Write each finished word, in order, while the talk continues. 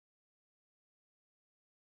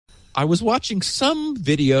I was watching some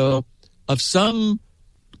video of some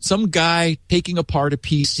guy taking apart a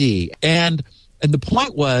PC, and the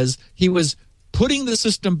point was he was putting the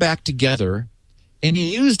system back together, and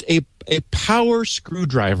he used a power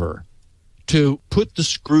screwdriver to put the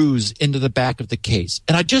screws into the back of the case.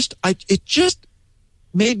 And it just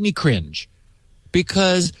made me cringe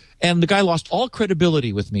and the guy lost all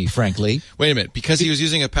credibility with me, frankly. Wait a minute, because he was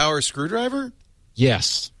using a power screwdriver?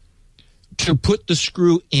 Yes. To put the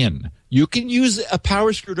screw in. You can use a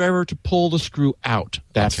power screwdriver to pull the screw out.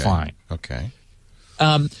 That's fine. Okay.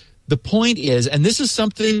 The point is, and this is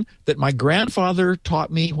something that my grandfather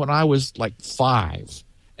taught me when I was like 5,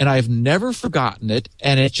 and I've never forgotten it,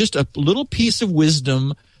 and it's just a little piece of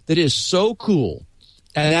wisdom that is so cool,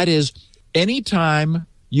 and that is anytime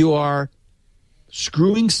you are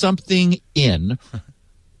screwing something in,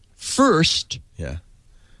 first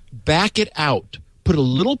back it out. Put a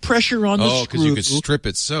little pressure on the screw. Oh, because you could strip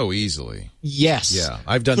it so easily. Yes. Yeah,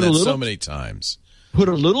 I've done that so many times. Put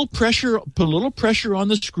a little pressure on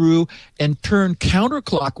the screw and turn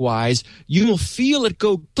counterclockwise. You will feel it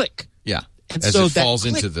go click. Yeah, and as so it falls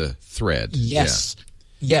into the thread. Yes. Yeah.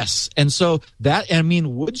 Yes. And so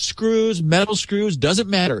wood screws, metal screws, doesn't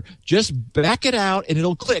matter. Just back it out and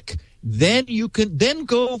it'll click. Then you can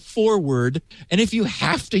go forward, and if you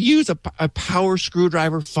have to use a power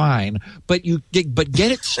screwdriver, fine. But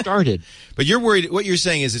get it started. But you're worried. What you're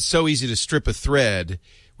saying is it's so easy to strip a thread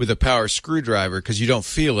with a power screwdriver because you don't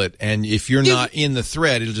feel it, and if you're not in the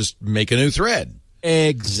thread, it'll just make a new thread.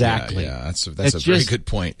 Exactly. Yeah, that's a very good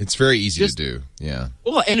point. It's very easy to do. Yeah.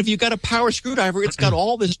 Well, and if you've got a power screwdriver, it's got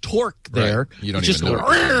all this torque there. Right. You don't even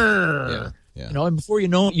know. Yeah. You know, and before you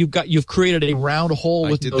know it, you've created a round hole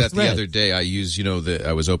with no thread. I did that the other day. I used,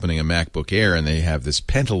 I was opening a MacBook Air, and they have this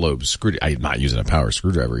pentalobe screwdriver. I'm not using a power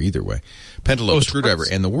screwdriver either way. Pentalobe screwdriver,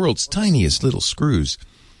 and the world's tiniest little screws.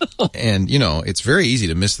 And, it's very easy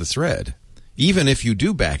to miss the thread, even if you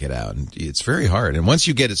do back it out. And it's very hard. And once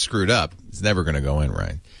you get it screwed up, it's never going to go in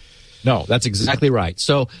right. No, that's exactly right.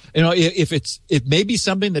 So, if it may be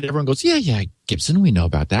something that everyone goes, yeah, Gibson, we know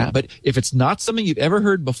about that. But if it's not something you've ever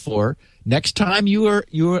heard before, next time you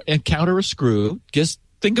encounter a screw, just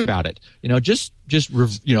think about it. Go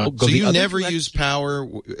So you never use power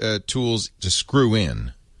tools to screw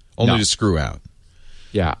in, only to screw out.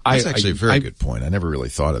 Yeah, that's actually a very good point. I never really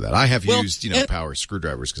thought of that. I have used power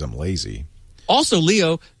screwdrivers because I'm lazy. Also,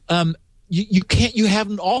 Leo, you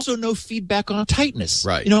have also no feedback on tightness.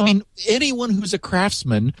 Right. Anyone who's a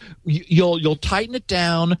craftsman, you'll tighten it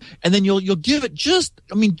down, and then you'll give it just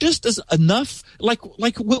as enough, like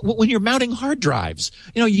when you're mounting hard drives.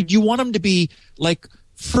 You want them to be like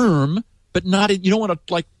firm, but not. You don't want to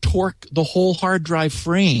like torque the whole hard drive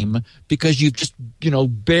frame because you've just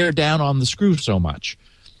bear down on the screw so much.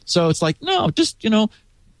 So it's like, no, just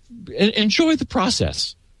enjoy the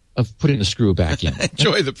process of putting the screw back in.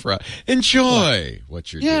 Enjoy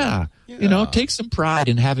what you're doing. Yeah. Take some pride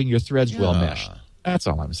in having your threads well meshed. That's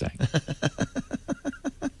all I'm saying.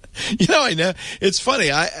 I know it's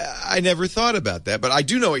funny. I never thought about that, but I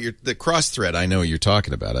do know the cross thread. I know what you're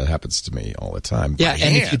talking about. It happens to me all the time. Yeah,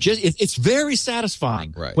 and it's very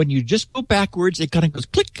satisfying. Right. When you just go backwards, it kind of goes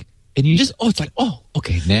click, and you just it's like,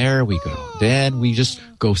 okay, there we go. Then we just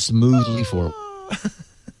go smoothly forward.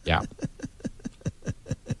 Yeah.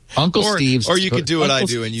 Uncle Steve's. Or you could do what I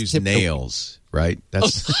do and use nails, right?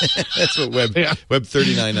 That's that's what Web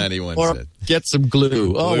 3991 said. Get some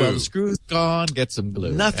glue. Oh, well, the screw's gone. Get some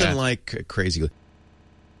glue. Nothing like crazy glue.